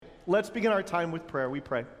Let's begin our time with prayer. We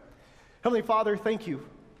pray. Heavenly Father, thank you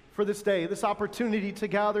for this day, this opportunity to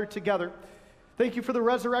gather together. Thank you for the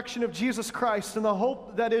resurrection of Jesus Christ and the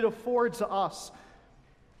hope that it affords us.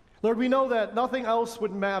 Lord, we know that nothing else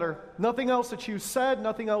would matter. Nothing else that you said,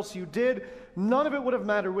 nothing else you did, none of it would have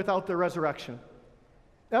mattered without the resurrection.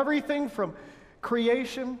 Everything from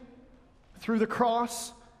creation through the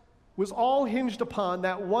cross was all hinged upon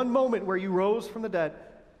that one moment where you rose from the dead.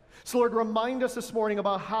 So Lord, remind us this morning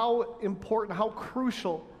about how important, how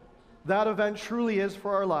crucial that event truly is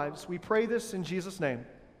for our lives. We pray this in Jesus' name.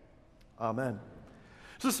 Amen.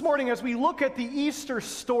 So this morning, as we look at the Easter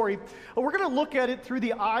story, we're going to look at it through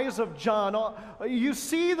the eyes of John. You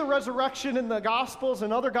see the resurrection in the Gospels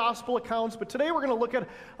and other Gospel accounts, but today we're going to look at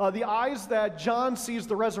the eyes that John sees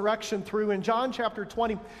the resurrection through in John chapter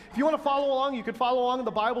 20. If you want to follow along, you could follow along in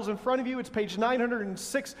the Bibles in front of you. It's page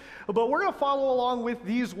 906, but we're going to follow along with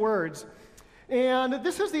these words. And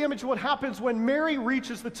this is the image of what happens when Mary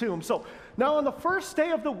reaches the tomb. So now on the first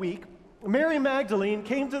day of the week, Mary Magdalene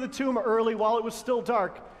came to the tomb early while it was still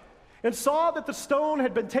dark and saw that the stone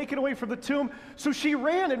had been taken away from the tomb. So she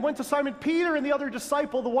ran and went to Simon Peter and the other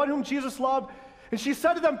disciple, the one whom Jesus loved, and she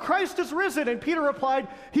said to them, "Christ is risen." And Peter replied,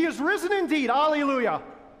 "He is risen indeed, Alleluia."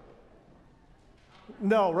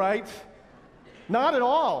 No, right? Not at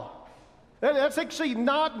all. That's actually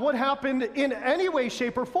not what happened in any way,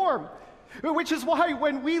 shape, or form. Which is why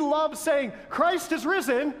when we love saying, "Christ is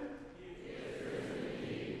risen,"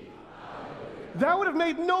 that would have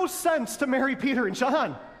made no sense to Mary, Peter, and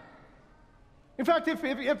John. In fact, if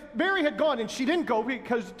Mary had gone, and she didn't go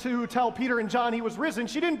because to tell Peter and John he was risen,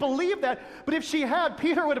 she didn't believe that, but if she had,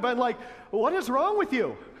 Peter would have been like, "What is wrong with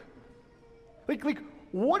you? Like,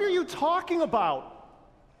 what are you talking about?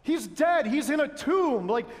 He's dead, he's in a tomb.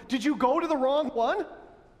 Like, did you go to the wrong one?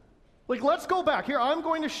 Like, let's go back. Here, I'm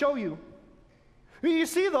going to show you." You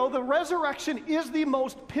see, though, the resurrection is the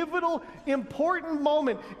most pivotal, important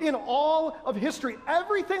moment in all of history.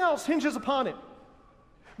 Everything else hinges upon it.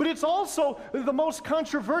 But it's also the most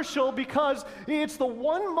controversial because it's the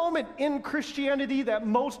one moment in Christianity that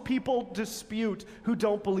most people dispute who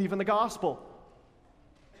don't believe in the gospel.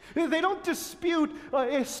 They don't dispute a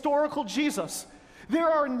historical Jesus. There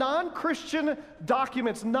are non-Christian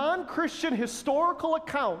documents, non-Christian historical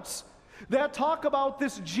accounts that talk about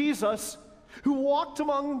this Jesus who walked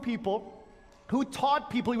among people, who taught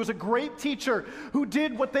people. He was a great teacher who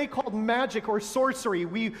did what they called magic or sorcery.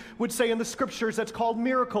 We would say in the scriptures that's called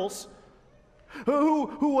miracles. Who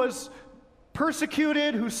was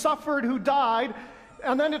persecuted, who suffered, who died,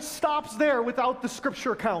 and then it stops there without the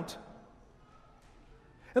scripture account.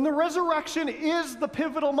 And the resurrection is the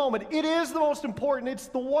pivotal moment. It is the most important. It's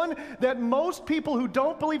the one that most people who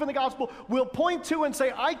don't believe in the gospel will point to and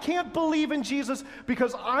say, "I can't believe in Jesus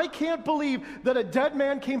because I can't believe that a dead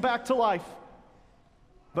man came back to life."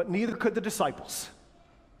 But neither could the disciples.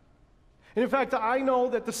 And in fact, I know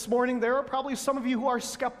that this morning there are probably some of you who are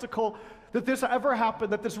skeptical that this ever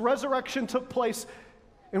happened, that this resurrection took place.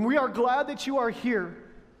 And we are glad that you are here,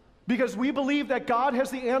 because we believe that God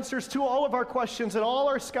has the answers to all of our questions and all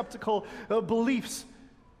our skeptical beliefs.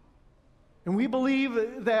 And we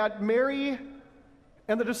believe that Mary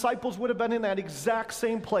and the disciples would have been in that exact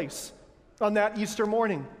same place on that Easter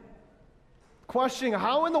morning, questioning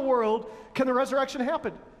how in the world can the resurrection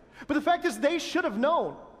happen? But the fact is, they should have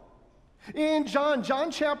known. In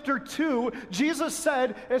John chapter 2, Jesus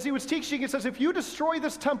said, as he was teaching, he says, "If you destroy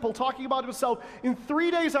this temple," talking about himself, "in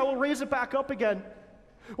 3 days I will raise it back up again."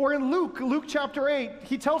 Or in Luke chapter 8,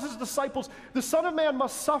 he tells his disciples, "The Son of Man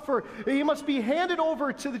must suffer, he must be handed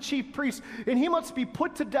over to the chief priests, and he must be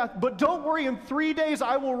put to death. But don't worry, in 3 days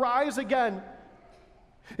I will rise again."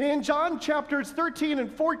 In John chapters 13 and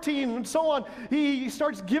 14 and so on, he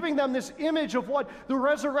starts giving them this image of what the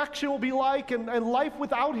resurrection will be like and life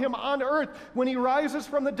without him on earth when he rises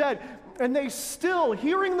from the dead. And they still,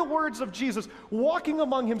 hearing the words of Jesus, walking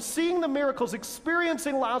among him, seeing the miracles,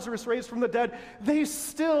 experiencing Lazarus raised from the dead, they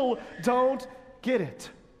still don't get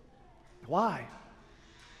it. Why?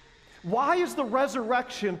 Why is the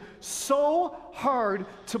resurrection so hard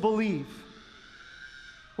to believe?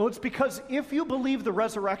 Well, it's because if you believe the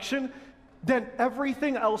resurrection, then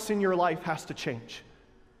everything else in your life has to change.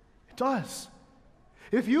 It does.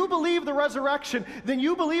 If you believe the resurrection, then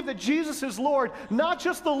you believe that Jesus is Lord, not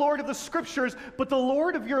just the Lord of the Scriptures, but the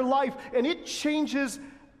Lord of your life, and it changes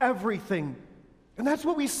everything. And that's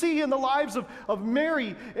what we see in the lives of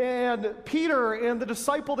Mary and Peter and the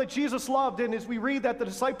disciple that Jesus loved. And as we read that the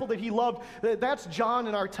disciple that he loved, that's John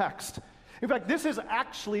in our text. In fact, this is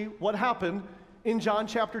actually what happened in John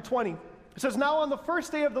chapter 20. It says, "Now on the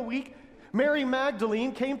first day of the week, Mary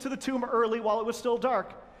Magdalene came to the tomb early while it was still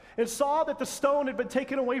dark, and saw that the stone had been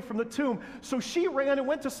taken away from the tomb. So she ran and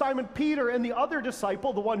went to Simon Peter and the other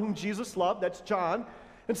disciple, the one whom Jesus loved, that's John,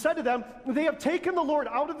 and said to them, "They have taken the Lord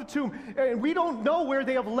out of the tomb, and we don't know where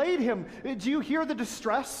they have laid him." Do you hear the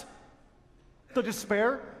distress, the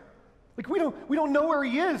despair? Like, we don't know where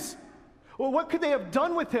he is. Well, what could they have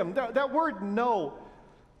done with him? That word "know,"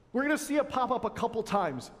 we're going to see it pop up a couple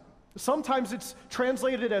times. Sometimes it's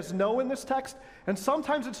translated as "know" in this text, and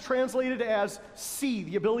sometimes it's translated as "see,"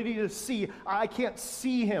 the ability to see. I can't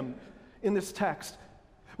see him in this text.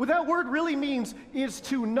 What that word really means is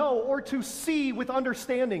to know or to see with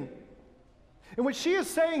understanding. And what she is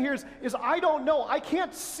saying here is I don't know. I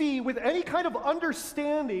can't see with any kind of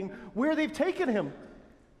understanding where they've taken him.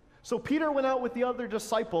 So Peter went out with the other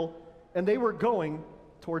disciple, and they were going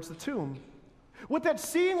towards the tomb. What that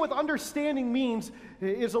seeing with understanding means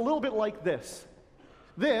is a little bit like this.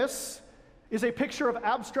 This is a picture of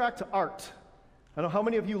abstract art. I don't know how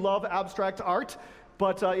many of you love abstract art,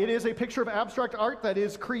 but it is a picture of abstract art that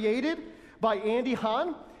is created by Andy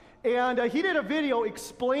Hahn. And he did a video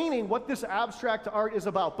explaining what this abstract art is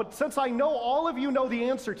about. But since I know all of you know the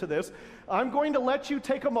answer to this, I'm going to let you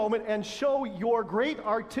take a moment and show your great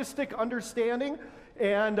artistic understanding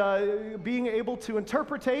and being able to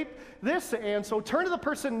interpretate this. And so turn to the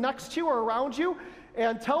person next to you or around you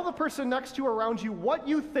and tell the person next to you or around you what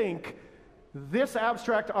you think this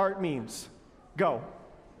abstract art means. Go.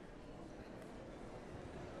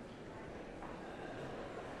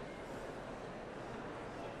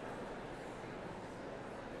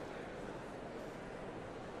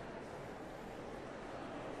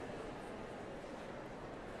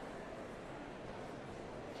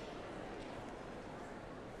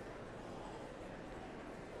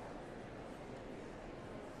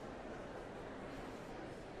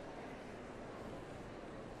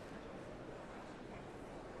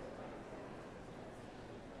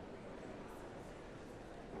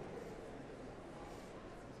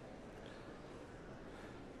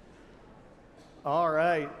 All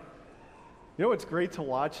right. You know what's great to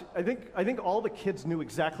watch? I think all the kids knew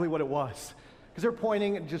exactly what it was because they're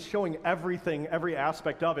pointing and just showing everything, every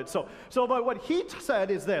aspect of it. So but what he said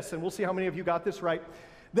is this, and we'll see how many of you got this right,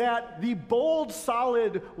 that the bold,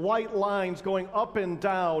 solid white lines going up and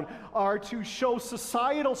down are to show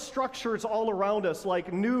societal structures all around us,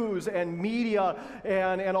 like news and media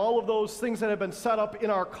and all of those things that have been set up in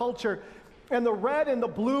our culture. And the red and the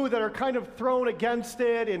blue that are kind of thrown against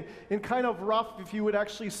it and kind of rough, if you would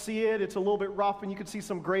actually see it, it's a little bit rough and you can see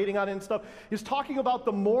some grading on it and stuff, is talking about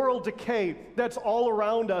the moral decay that's all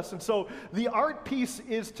around us. And so the art piece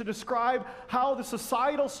is to describe how the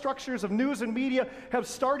societal structures of news and media have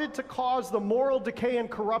started to cause the moral decay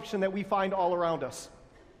and corruption that we find all around us.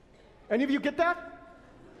 Any of you get that?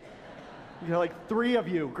 You know, like 3 of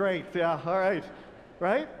you. Great. Yeah, all right.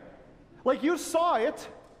 Right? Like you saw it.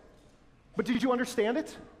 But did you understand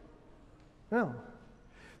it? No.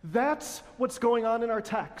 That's what's going on in our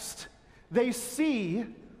text. They see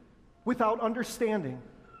without understanding.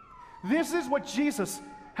 This is what Jesus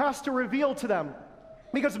has to reveal to them.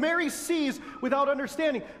 Because Mary sees without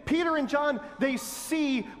understanding. Peter and John, they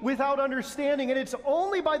see without understanding. And it's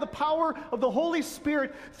only by the power of the Holy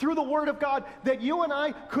Spirit through the Word of God that you and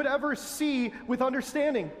I could ever see with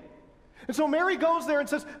understanding. And so Mary goes there and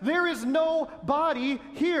says, "There is no body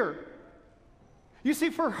here." You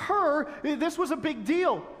see, for her, this was a big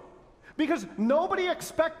deal because nobody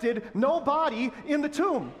expected no body in the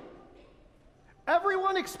tomb.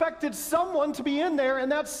 Everyone expected someone to be in there,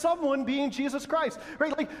 and that someone being Jesus Christ,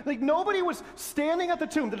 right? Like nobody was standing at the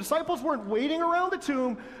tomb. The disciples weren't waiting around the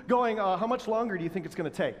tomb going, how much longer do you think it's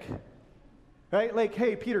going to take? Right? Like,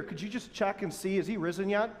 hey, Peter, could you just check and see, is he risen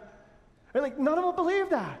yet? And like, none of them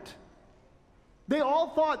believed that. They all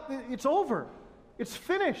thought, it's over. It's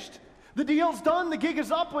finished. The deal's done, the gig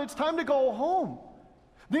is up, it's time to go home.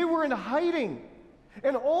 They were in hiding.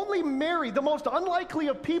 And only Mary, the most unlikely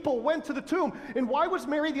of people, went to the tomb. And why was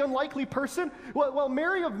Mary the unlikely person? Well,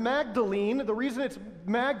 Mary of Magdalene, the reason it's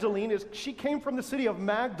Magdalene is she came from the city of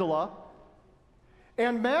Magdala.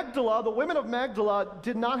 And Magdala, the women of Magdala,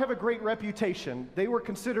 did not have a great reputation. They were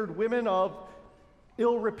considered women of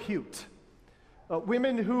ill repute.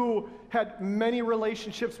 Women who had many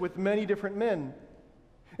relationships with many different men.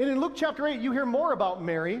 And in Luke chapter 8, you hear more about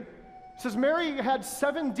Mary. It says Mary had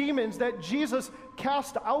 7 demons that Jesus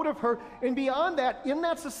cast out of her. And beyond that, in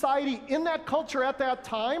that society, in that culture at that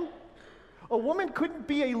time, a woman couldn't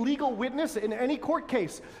be a legal witness in any court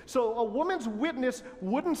case. So a woman's witness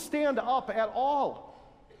wouldn't stand up at all.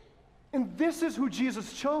 And this is who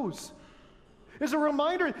Jesus chose. is a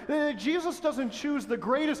reminder that Jesus doesn't choose the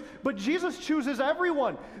greatest, but Jesus chooses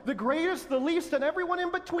everyone, the greatest, the least, and everyone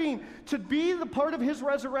in between, to be the part of his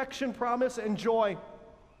resurrection promise and joy.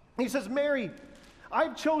 He says, Mary,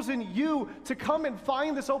 I've chosen you to come and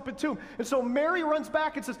find this open tomb. And so Mary runs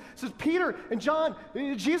back and says, Peter and John,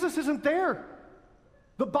 Jesus isn't there.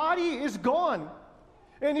 The body is gone.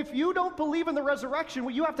 And if you don't believe in the resurrection,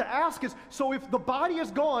 what you have to ask is, so if the body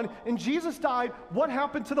is gone and Jesus died, what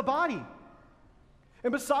happened to the body?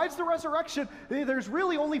 And besides the resurrection, there's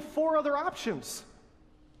really only 4 other options.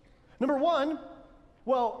 Number one,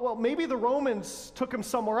 well, maybe the Romans took him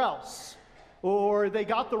somewhere else, or they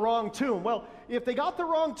got the wrong tomb. Well, if they got the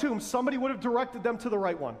wrong tomb, somebody would have directed them to the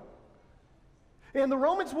right one. And the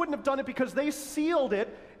Romans wouldn't have done it because they sealed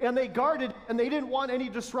it and they guarded, and they didn't want any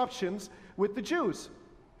disruptions with the Jews.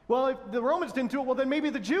 Well, if the Romans didn't do it, well, then maybe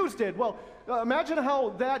the Jews did. Well, imagine how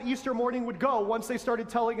that Easter morning would go once they started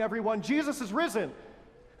telling everyone, Jesus is risen.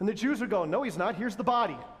 And the Jews would go, no, he's not. Here's the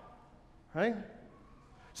body. Right?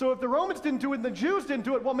 So if the Romans didn't do it and the Jews didn't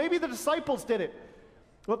do it, well, maybe the disciples did it.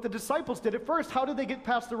 Well, if the disciples did it first, how did they get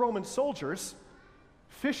past the Roman soldiers,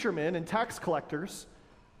 fishermen, and tax collectors?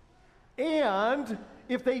 And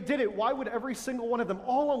if they did it, why would every single one of them,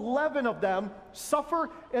 all 11 of them, suffer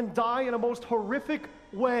and die in a most horrific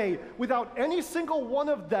way without any single one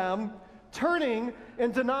of them turning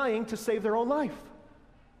and denying to save their own life?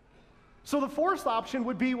 So the 4th option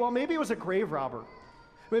would be, well, maybe it was a grave robber.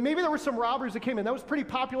 I mean, maybe there were some robbers that came in. That was pretty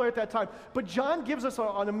popular at that time. But John gives us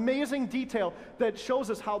an amazing detail that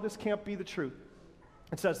shows us how this can't be the truth.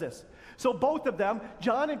 It says this. So both of them,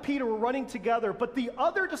 John and Peter, were running together, but the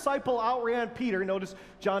other disciple outran Peter. Notice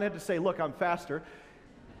John had to say, look, I'm faster.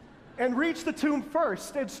 And reached the tomb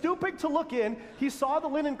first. And stooping to look in, he saw the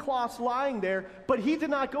linen cloths lying there, but he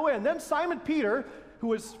did not go in. Then Simon Peter, who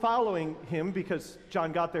was following him because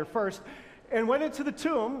John got there first, and went into the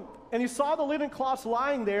tomb, and he saw the linen cloths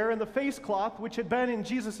lying there, and the face cloth, which had been in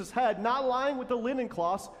Jesus' head, not lying with the linen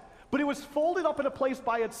cloths, but it was folded up in a place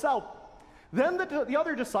by itself. Then the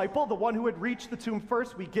other disciple, the one who had reached the tomb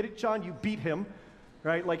first, we get it, John, you beat him,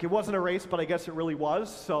 right? Like it wasn't a race, but I guess it really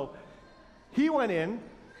was. So he went in,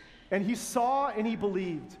 and he saw and he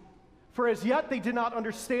believed. For as yet they did not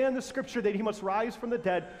understand the scripture that he must rise from the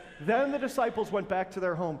dead. Then the disciples went back to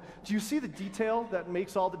their home. Do you see the detail that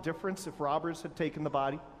makes all the difference if robbers had taken the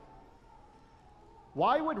body?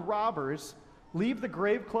 Why would robbers leave the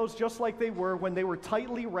grave clothes just like they were when they were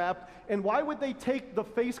tightly wrapped? And why would they take the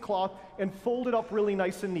face cloth and fold it up really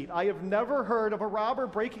nice and neat? I have never heard of a robber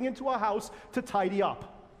breaking into a house to tidy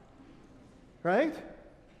up. Right?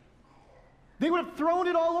 They would have thrown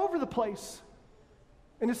it all over the place.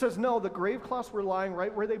 And it says, no, the grave cloths were lying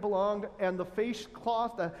right where they belonged, and the face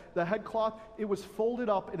cloth, the head cloth, it was folded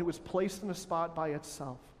up and it was placed in a spot by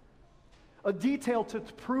itself. A detail to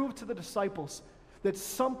prove to the disciples that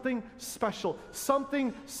something special,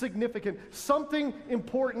 something significant, something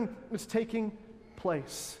important is taking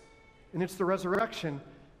place. And it's the resurrection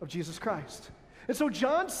of Jesus Christ. And so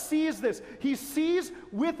John sees this. He sees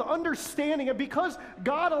with understanding, and because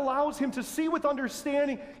God allows him to see with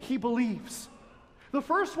understanding, he believes. The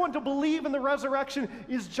first one to believe in the resurrection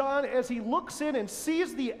is John, as he looks in and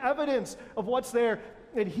sees the evidence of what's there,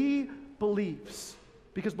 and he believes.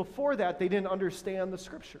 Because before that, they didn't understand the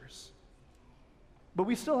scriptures. But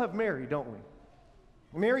we still have Mary, don't we?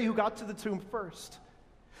 Mary who got to the tomb first.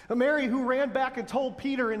 A Mary who ran back and told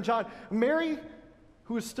Peter and John. Mary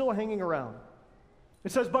who is still hanging around.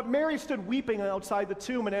 It says, but Mary stood weeping outside the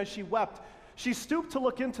tomb, and as she wept, she stooped to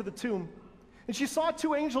look into the tomb. And she saw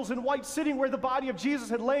 2 angels in white sitting where the body of Jesus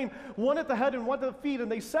had lain, one at the head and one at the feet. And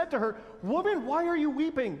they said to her, woman, why are you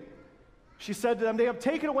weeping? She said to them, they have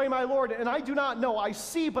taken away my Lord, and I do not know. I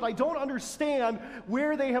see, but I don't understand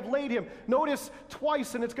where they have laid him. Notice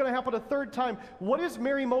twice, and it's going to happen a third time. What is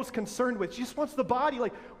Mary most concerned with? She just wants the body.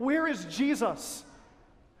 Like, where is Jesus?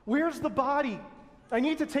 Where's the body? I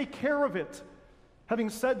need to take care of it.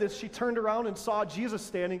 Having said this, she turned around and saw Jesus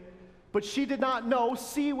standing, but she did not know,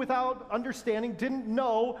 see without understanding, didn't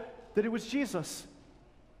know that it was Jesus.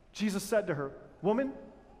 Jesus said to her, woman,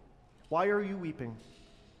 why are you weeping?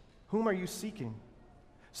 Whom are you seeking?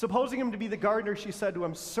 Supposing him to be the gardener, she said to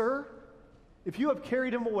him, sir, if you have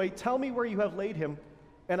carried him away, tell me where you have laid him,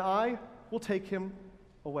 and I will take him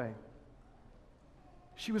away.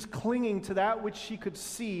 She was clinging to that which she could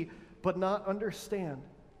see but not understand.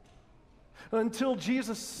 Until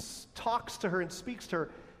Jesus talks to her and speaks to her.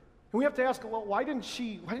 And we have to ask, well, why didn't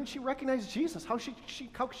she recognize Jesus? How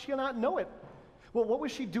could she not know it? Well, what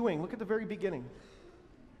was she doing? Look at the very beginning.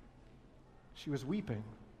 She was weeping.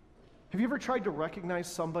 Have you ever tried to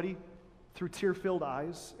recognize somebody through tear-filled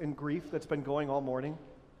eyes and grief that's been going all morning?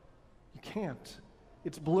 You can't.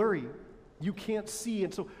 It's blurry. You can't see.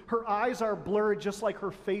 And so her eyes are blurred just like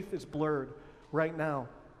her faith is blurred right now.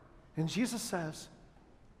 And Jesus says,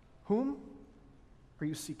 whom are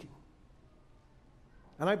you seeking?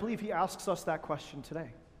 And I believe he asks us that question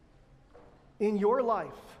today. In your life,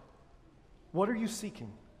 what are you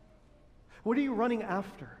seeking? What are you running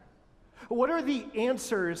after? What are the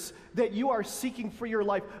answers that you are seeking for your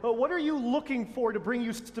life? What are you looking for to bring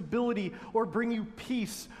you stability or bring you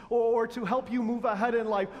peace or to help you move ahead in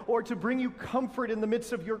life or to bring you comfort in the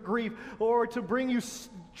midst of your grief or to bring you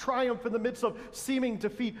triumph in the midst of seeming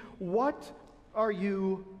defeat? What are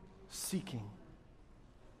you seeking?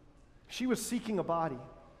 She was seeking a body.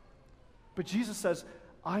 But Jesus says,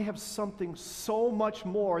 I have something so much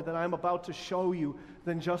more that I'm about to show you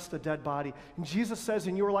than just a dead body. And Jesus says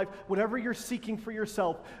in your life, whatever you're seeking for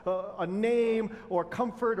yourself, a name or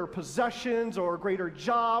comfort or possessions or a greater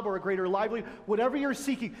job or a greater livelihood, whatever you're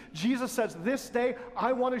seeking, Jesus says, this day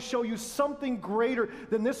I want to show you something greater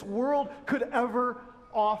than this world could ever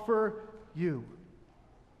offer you.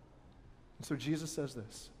 And so Jesus says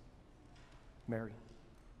this, Mary.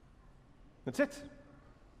 That's it.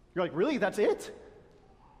 You're like, really? That's it?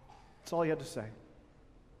 That's all he had to say.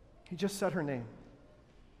 He just said her name.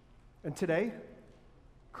 And today,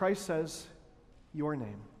 Christ says your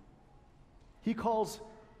name. He calls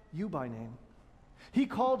you by name. He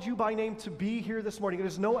called you by name to be here this morning. It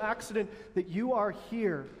is no accident that you are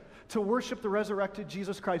here to worship the resurrected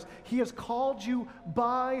Jesus Christ. He has called you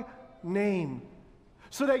by name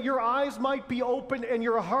so that your eyes might be opened and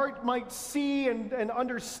your heart might see and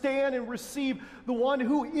understand and receive the one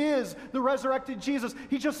who is the resurrected Jesus.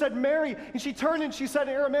 He just said, Mary, and she turned and she said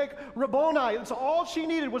in Aramaic, Rabboni. That's all she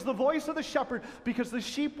needed was the voice of the shepherd, because the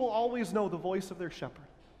sheep will always know the voice of their shepherd.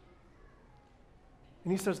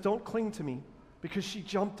 And he says, don't cling to me, because she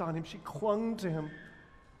jumped on him. She clung to him.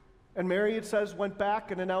 And Mary, it says, went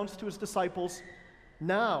back and announced to his disciples,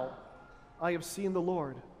 now I have seen the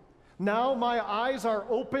Lord. Now my eyes are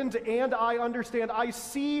opened and I understand. I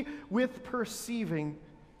see with perceiving,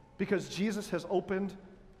 because Jesus has opened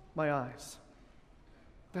my eyes.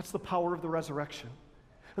 That's the power of the resurrection.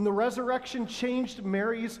 And the resurrection changed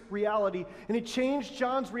Mary's reality, and it changed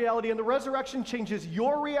John's reality, and the resurrection changes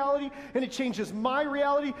your reality, and it changes my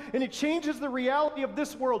reality, and it changes the reality of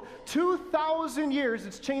this world. 2,000 years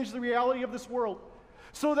it's changed the reality of this world.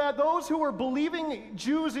 So that those who were believing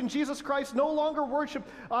Jews in Jesus Christ no longer worship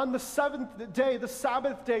on the seventh day, the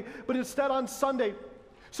Sabbath day, but instead on Sunday.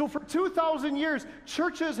 So for 2,000 years,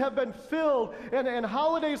 churches have been filled and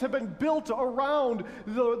holidays have been built around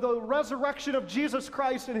the resurrection of Jesus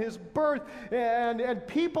Christ and his birth, and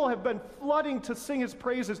people have been flooding to sing his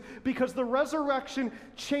praises because the resurrection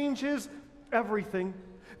changes everything.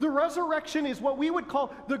 The resurrection is what we would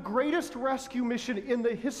call the greatest rescue mission in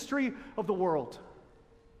the history of the world.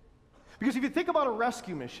 Because if you think about a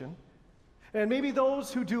rescue mission, and maybe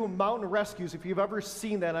those who do mountain rescues, if you've ever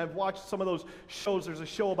seen that, I've watched some of those shows, there's a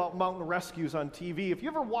show about mountain rescues on TV. If you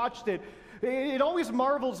ever watched it, it always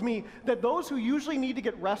marvels me that those who usually need to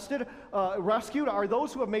get rescued are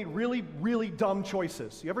those who have made really, really dumb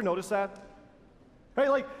choices. You ever notice that? Hey,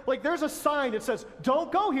 like there's a sign that says,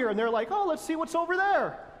 don't go here, and they're like, oh, let's see what's over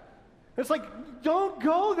there. It's like, don't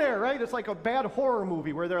go there, right? It's like a bad horror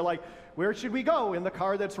movie where they're like, where should we go? In the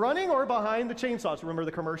car that's running or behind the chainsaws? Remember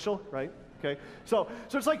the commercial, right? Okay. So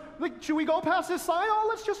it's like, should we go past this sign? Oh,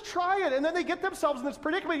 let's just try it. And then they get themselves in this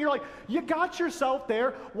predicament. And you're like, you got yourself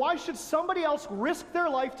there. Why should somebody else risk their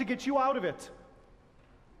life to get you out of it?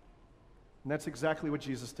 And that's exactly what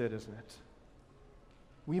Jesus did, isn't it?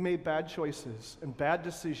 We made bad choices and bad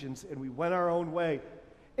decisions, and we went our own way.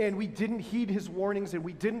 And we didn't heed his warnings, and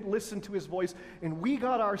we didn't listen to his voice, and we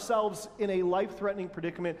got ourselves in a life-threatening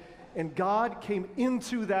predicament, and God came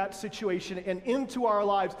into that situation and into our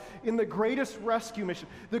lives in the greatest rescue mission,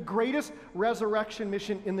 the greatest resurrection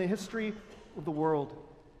mission in the history of the world.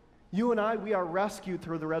 You and I, we are rescued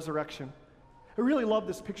through the resurrection. I really love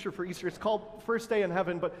this picture for Easter. It's called First Day in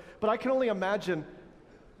Heaven, but I can only imagine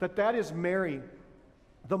that is Mary,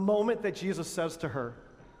 the moment that Jesus says to her,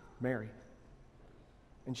 Mary.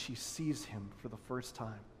 And she sees him for the first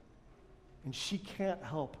time. And she can't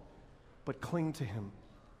help but cling to him,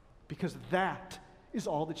 because that is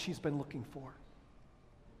all that she's been looking for.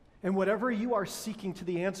 And whatever you are seeking to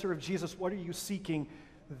the answer of Jesus, what are you seeking?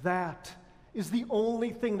 That is the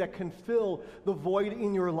only thing that can fill the void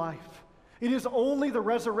in your life. It is only the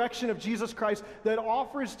resurrection of Jesus Christ that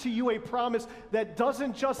offers to you a promise that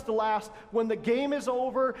doesn't just last when the game is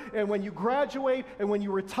over and when you graduate and when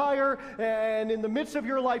you retire and in the midst of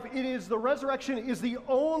your life. It is the resurrection is the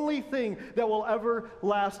only thing that will ever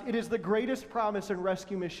last. It is the greatest promise and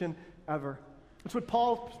rescue mission ever. That's what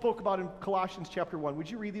Paul spoke about in Colossians chapter 1. Would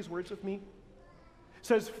you read these words with me? It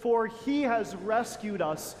says, "For he has rescued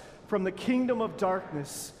us from the kingdom of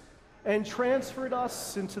darkness and transferred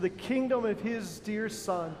us into the kingdom of his dear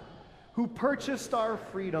Son, who purchased our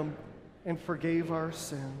freedom and forgave our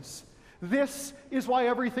sins." This is why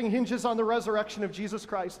everything hinges on the resurrection of Jesus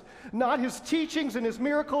Christ. Not his teachings and his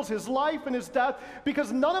miracles, his life and his death,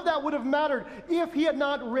 because none of that would have mattered if he had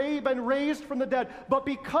not been raised from the dead. But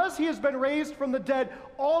because he has been raised from the dead,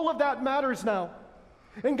 all of that matters now.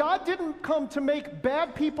 And God didn't come to make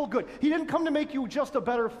bad people good. He didn't come to make you just a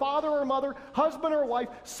better father or mother, husband or wife,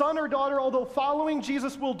 son or daughter, although following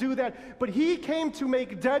Jesus will do that. But he came to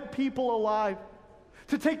make dead people alive,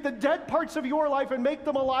 to take the dead parts of your life and make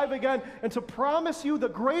them alive again, and to promise you the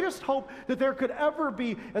greatest hope that there could ever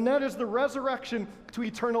be, and that is the resurrection to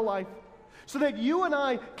eternal life. So that you and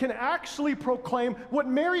I can actually proclaim what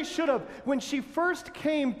Mary should have when she first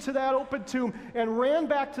came to that open tomb and ran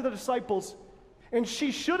back to the disciples. And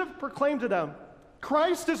she should have proclaimed to them,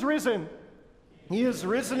 "Christ is risen. He is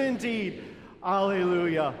risen indeed.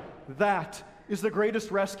 Alleluia." That is the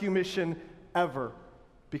greatest rescue mission ever,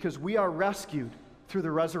 because we are rescued through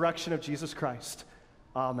the resurrection of Jesus Christ.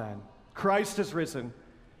 Amen. Christ is risen.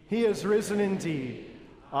 He is risen indeed.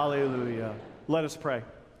 Alleluia. Let us pray.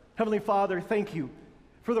 Heavenly Father, thank you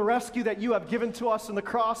for the rescue that you have given to us in the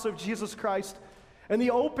cross of Jesus Christ and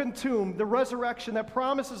the open tomb, the resurrection that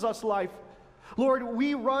promises us life. Lord,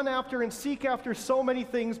 we run after and seek after so many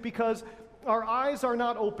things because our eyes are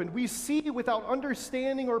not opened. We see without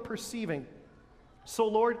understanding or perceiving. So,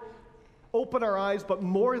 Lord, open our eyes, but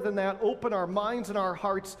more than that, open our minds and our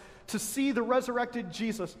hearts to see the resurrected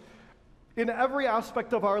Jesus in every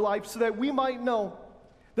aspect of our life so that we might know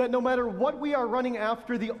that no matter what we are running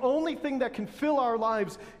after, the only thing that can fill our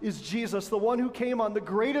lives is Jesus, the one who came on the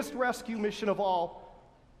greatest rescue mission of all,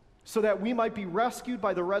 so that we might be rescued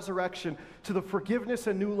by the resurrection to the forgiveness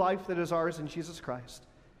and new life that is ours in Jesus Christ.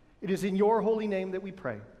 It is in your holy name that we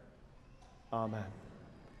pray. Amen.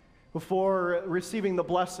 Before receiving the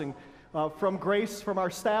blessing from Grace, from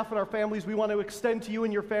our staff and our families, we want to extend to you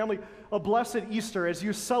and your family a blessed Easter as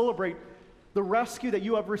you celebrate the rescue that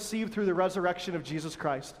you have received through the resurrection of Jesus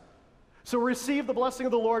Christ. So receive the blessing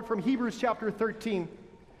of the Lord from Hebrews chapter 13.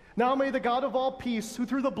 "Now may the God of all peace, who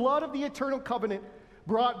through the blood of the eternal covenant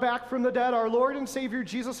brought back from the dead our Lord and Savior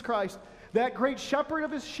Jesus Christ, that great shepherd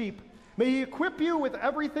of his sheep, may he equip you with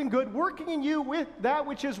everything good, working in you with that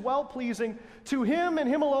which is well-pleasing. To him and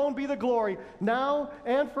him alone be the glory, now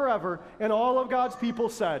and forever." And all of God's people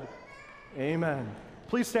said, Amen.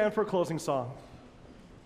 Please stand for a closing song.